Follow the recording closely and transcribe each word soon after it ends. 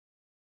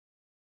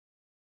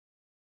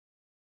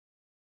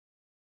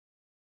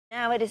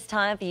Now it is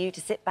time for you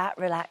to sit back,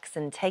 relax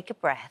and take a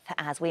breath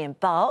as we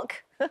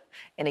embark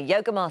in a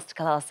yoga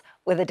masterclass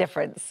with a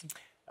difference.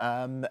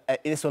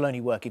 This will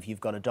only work if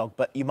you've got a dog,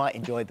 but you might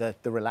enjoy the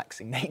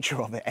relaxing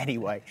nature of it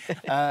anyway.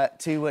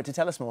 To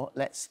tell us more,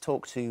 let's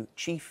talk to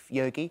Chief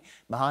Yogi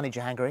Mahny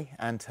Djahanguiri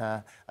and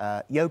her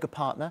yoga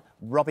partner,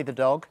 Robbie the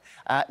dog.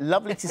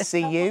 Lovely to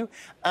see you.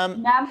 Good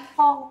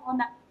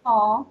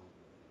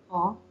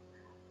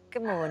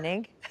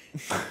morning.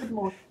 Good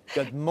morning.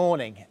 Good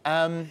morning.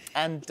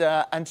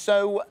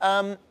 So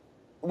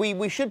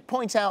we should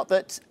point out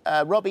that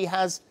Robbie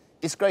has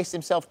disgraced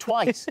himself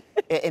twice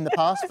in the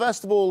past.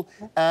 First of all,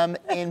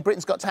 in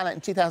Britain's Got Talent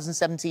in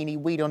 2017, he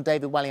weed on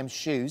David Walliams'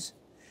 shoes.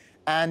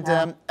 And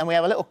we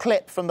have a little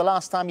clip from the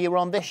last time you were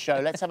on this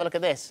show. Let's have a look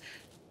at this.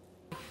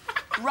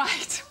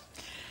 Right.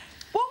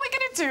 What we're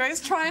going to do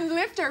is try and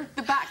lift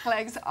the back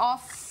legs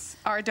off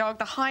our dog,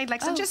 the hind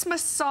legs, and just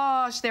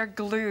massage their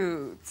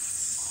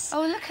glutes.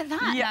 Oh, look at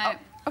that. Yeah.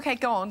 OK,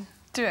 go on.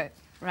 Do it.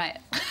 Right.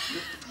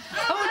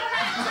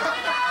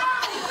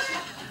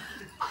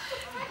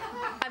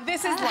 And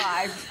this is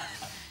live.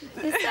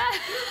 This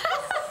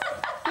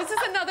is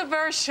another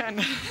version.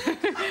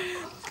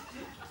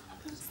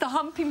 It's the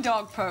humping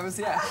dog pose,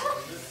 yeah.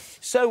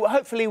 So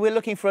hopefully we're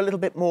looking for a little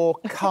bit more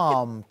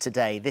calm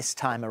today, this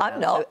time around.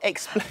 I'm not.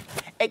 So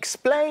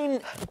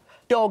explain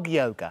dog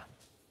yoga.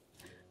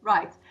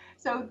 Right.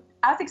 So,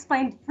 as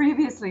explained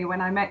previously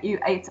when I met you,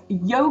 it's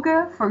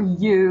yoga for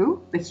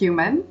you, the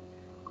human,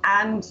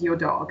 and your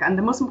dog. And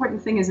the most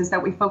important thing is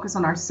that we focus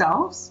on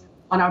ourselves,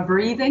 on our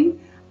breathing,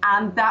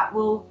 and that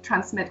will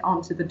transmit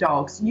onto the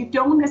dogs. You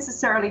don't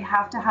necessarily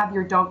have to have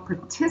your dog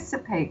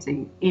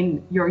participating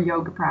in your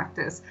yoga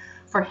practice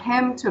for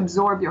him to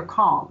absorb your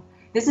calm.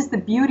 This is the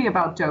beauty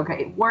about yoga.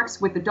 It works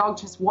with the dog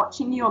just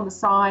watching you on the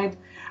side,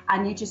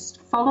 and you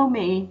just follow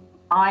me.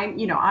 I'm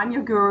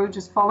your guru,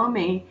 just follow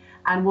me,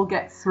 and we'll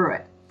get through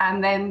it.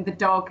 And then the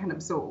dog can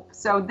absorb.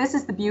 So this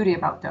is the beauty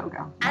about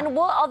yoga. And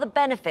what are the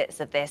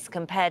benefits of this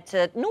compared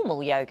to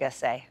normal yoga,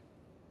 say?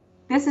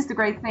 This is the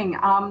great thing.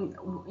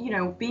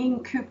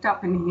 Being cooped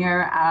up in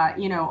here,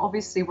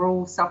 obviously we're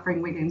all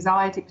suffering with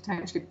anxiety,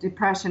 potentially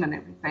depression and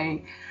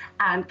everything.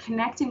 And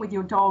connecting with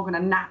your dog on a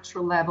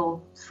natural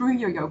level through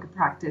your yoga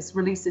practice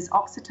releases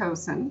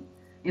oxytocin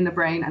in the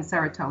brain and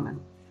serotonin.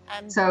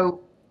 And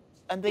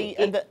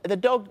the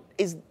dog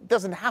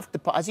doesn't have to,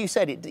 as you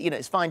said,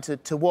 it's fine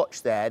to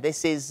watch there.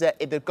 This is,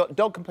 the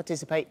dog can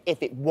participate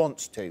if it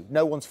wants to.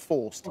 No one's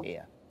forced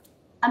here.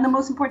 And the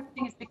most important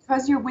thing is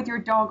because you're with your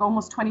dog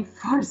almost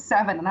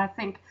 24/7, and I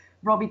think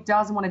Robbie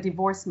does want to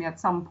divorce me at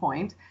some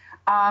point,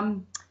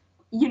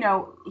 we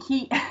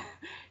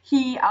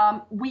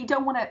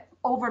don't want to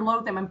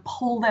overload them and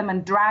pull them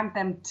and drag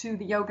them to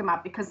the yoga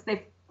mat because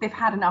they've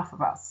had enough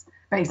of us,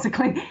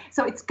 basically.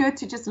 So it's good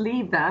to just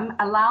leave them,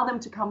 allow them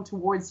to come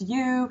towards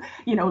you,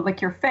 lick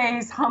your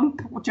face,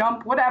 hump,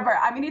 jump, whatever.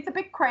 I mean, it's a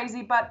bit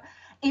crazy, but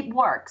it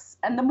works.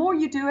 And the more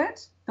you do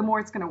it, the more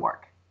it's going to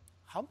work.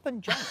 Hump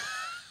and jump.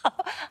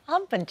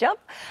 Hump and jump.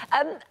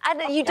 And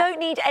you don't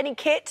need any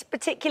kit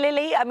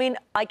particularly. I mean,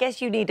 I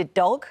guess you need a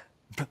dog.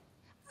 Yeah,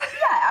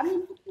 I mean,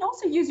 you can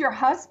also use your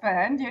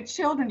husband, your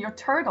children, your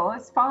turtle,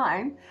 it's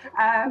fine.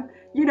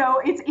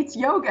 It's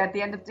yoga at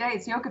the end of the day.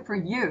 It's yoga for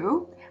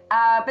you.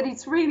 But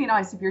it's really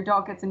nice if your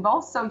dog gets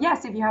involved. So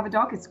yes, if you have a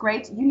dog, it's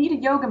great. You need a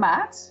yoga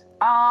mat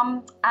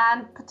and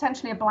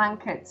potentially a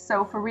blanket.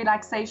 So for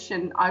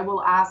relaxation, I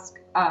will ask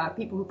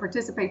people who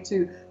participate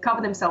to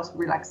cover themselves for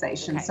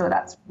relaxation. Okay. So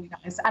that's really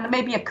nice. And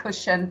maybe a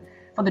cushion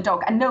for the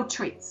dog, and no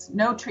treats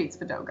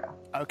for Doga.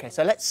 Okay,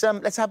 so let's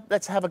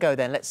have a go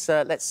then. Let's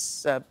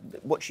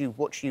watch you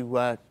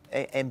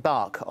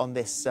embark on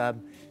this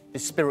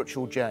this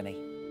spiritual journey.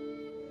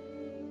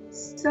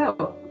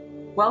 So,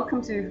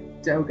 welcome to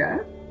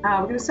Doga.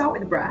 We're going to start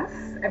with the breath,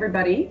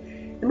 everybody.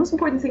 The most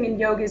important thing in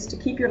yoga is to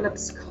keep your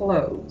lips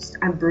closed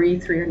and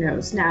breathe through your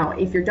nose. Now,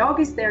 if your dog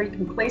is there, you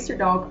can place your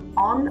dog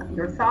on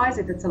your thighs.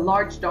 If it's a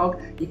large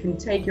dog, you can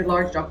take your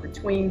large dog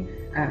between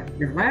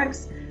your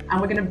legs. And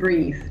we're going to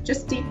breathe,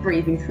 just deep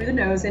breathing through the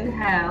nose.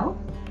 Inhale.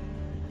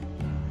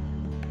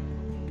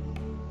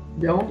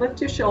 Don't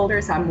lift your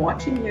shoulders, I'm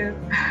watching you.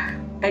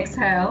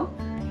 Exhale.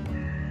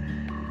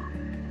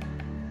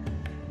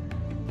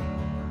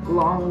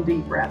 Long,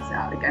 deep breaths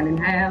out. Again,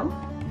 inhale.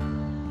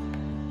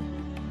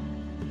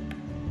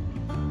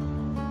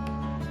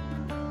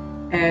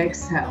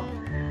 Exhale.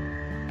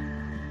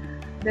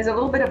 There's a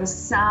little bit of a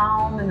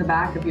sound in the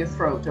back of your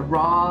throat, a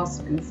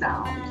rasping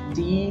sound.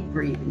 Deep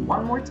breathing.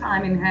 One more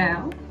time,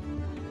 inhale.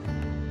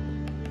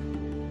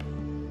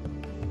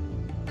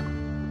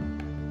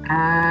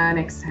 And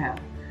exhale.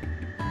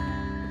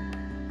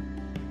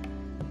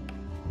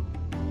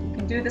 You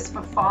can do this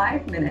for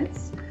 5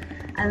 minutes.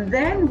 And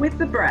then with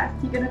the breath,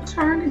 you're going to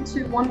turn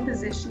into one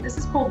position. This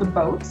is called the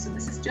boat. So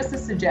this is just a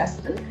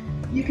suggestion.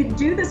 You can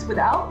do this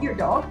without your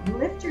dog.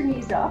 Lift your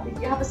knees up. If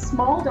you have a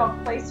small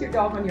dog, place your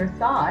dog on your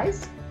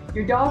thighs.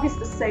 Your dog is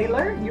the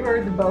sailor.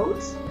 You're the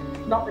boat,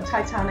 not the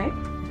Titanic.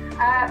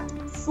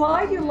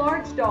 Slide your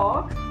large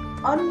dog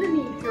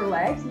underneath your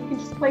legs. You can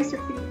just place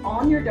your feet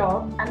on your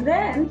dog. And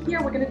then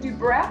here we're going to do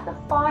breath of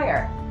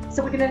fire.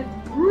 So we're going to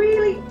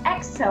really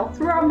exhale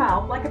through our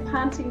mouth like a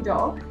panting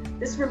dog.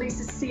 This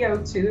releases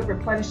CO2,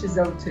 replenishes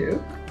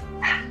O2.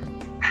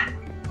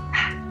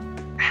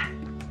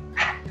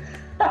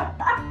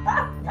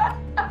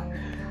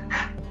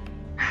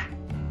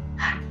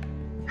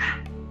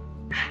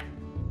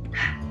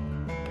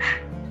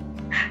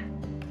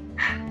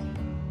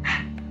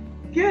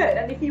 Good,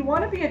 and if you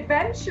want to be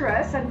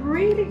adventurous and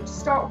really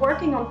start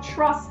working on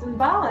trust and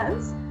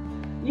balance,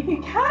 you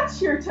can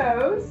catch your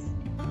toes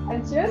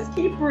and just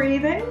keep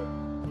breathing.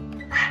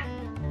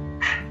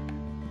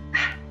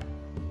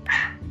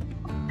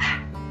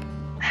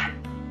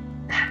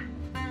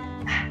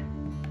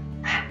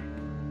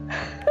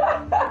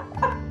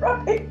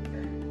 Right.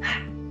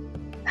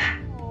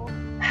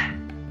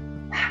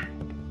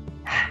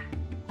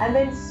 And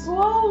then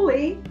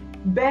slowly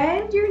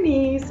bend your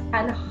knees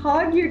and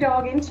hug your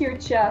dog into your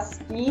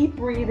chest. Deep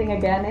breathing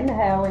again,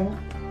 inhaling.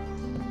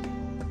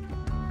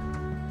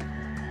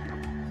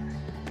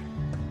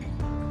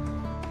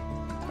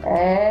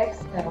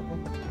 Exhale.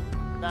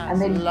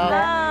 That's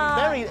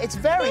lovely. It's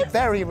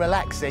very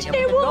relaxing. I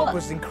mean, the dog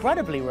was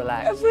incredibly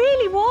relaxed. It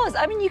really was.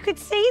 I mean, you could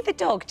see the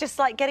dog just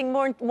like getting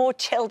more and more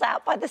chilled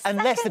out by the second.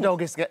 Unless the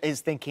dog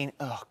is thinking,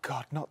 oh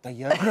God, not the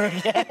yoga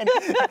again.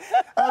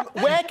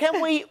 Where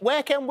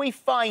can we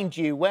find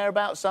you?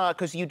 Whereabouts are?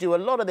 Because you do a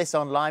lot of this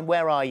online.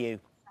 Where are you?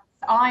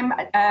 I'm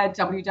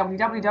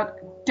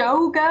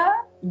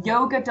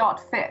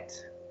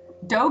www.dogayoga.fit.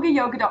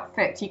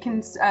 dogayoga.fit. You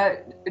can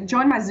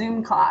join my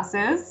Zoom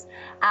classes,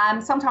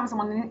 and sometimes I'm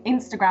on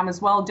Instagram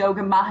as well,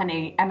 Yogi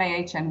Mahny,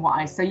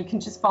 M-A-H-N-Y. So you can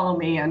just follow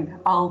me and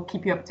I'll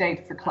keep you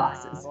updated for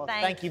classes. Well,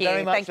 thank you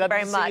very much. Thank you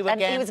very much. And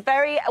again. he was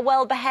very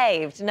well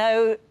behaved.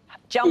 No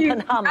jump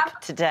and hump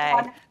today.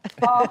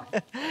 Oh.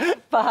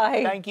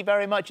 Bye. Thank you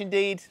very much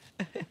indeed.